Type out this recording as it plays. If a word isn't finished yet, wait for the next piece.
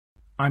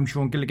I'm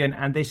Sean Gilligan,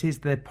 and this is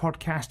the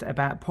podcast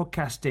about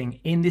podcasting.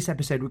 In this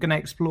episode, we're going to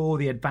explore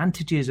the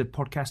advantages of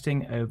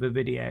podcasting over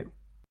video.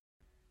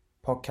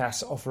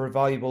 Podcasts offer a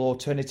valuable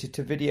alternative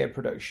to video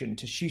production.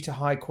 To shoot a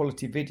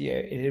high-quality video,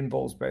 it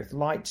involves both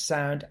light,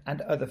 sound,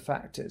 and other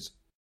factors.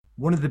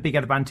 One of the big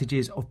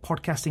advantages of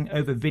podcasting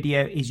over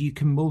video is you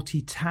can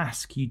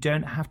multitask. You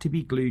don't have to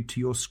be glued to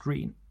your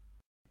screen.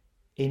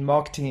 In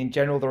marketing in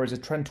general, there is a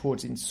trend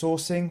towards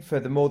insourcing.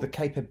 Furthermore, the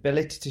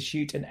capability to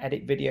shoot and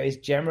edit video is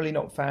generally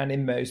not found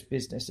in most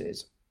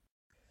businesses.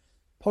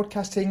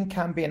 Podcasting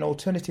can be an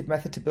alternative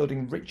method to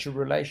building richer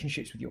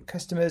relationships with your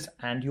customers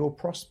and your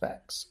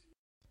prospects.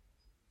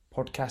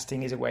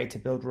 Podcasting is a way to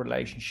build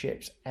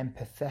relationships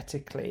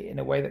empathetically in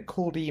a way that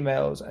cold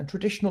emails and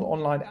traditional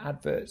online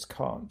adverts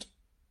can't.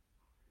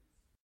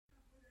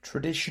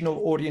 Traditional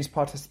audience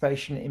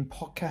participation in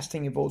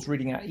podcasting involves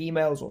reading out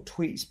emails or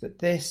tweets, but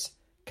this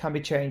can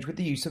be changed with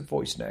the use of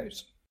voice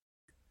notes.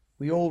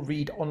 We all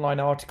read online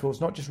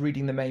articles, not just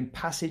reading the main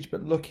passage,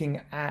 but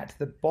looking at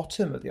the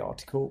bottom of the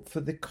article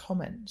for the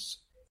comments.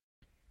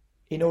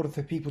 In order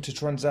for people to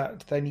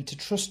transact, they need to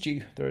trust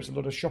you. There is a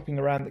lot of shopping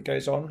around that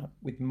goes on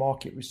with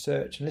market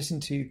research, and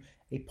listening to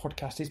a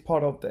podcast is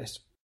part of this.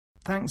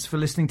 Thanks for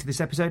listening to this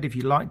episode. If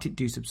you liked it,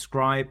 do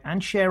subscribe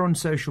and share on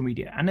social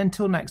media. And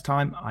until next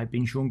time, I've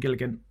been Sean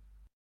Gilligan.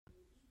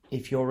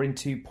 If you're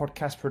into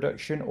podcast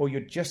production or you're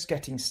just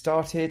getting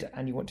started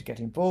and you want to get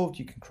involved,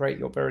 you can create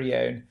your very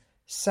own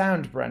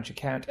SoundBranch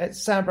account at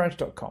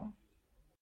soundbranch.com.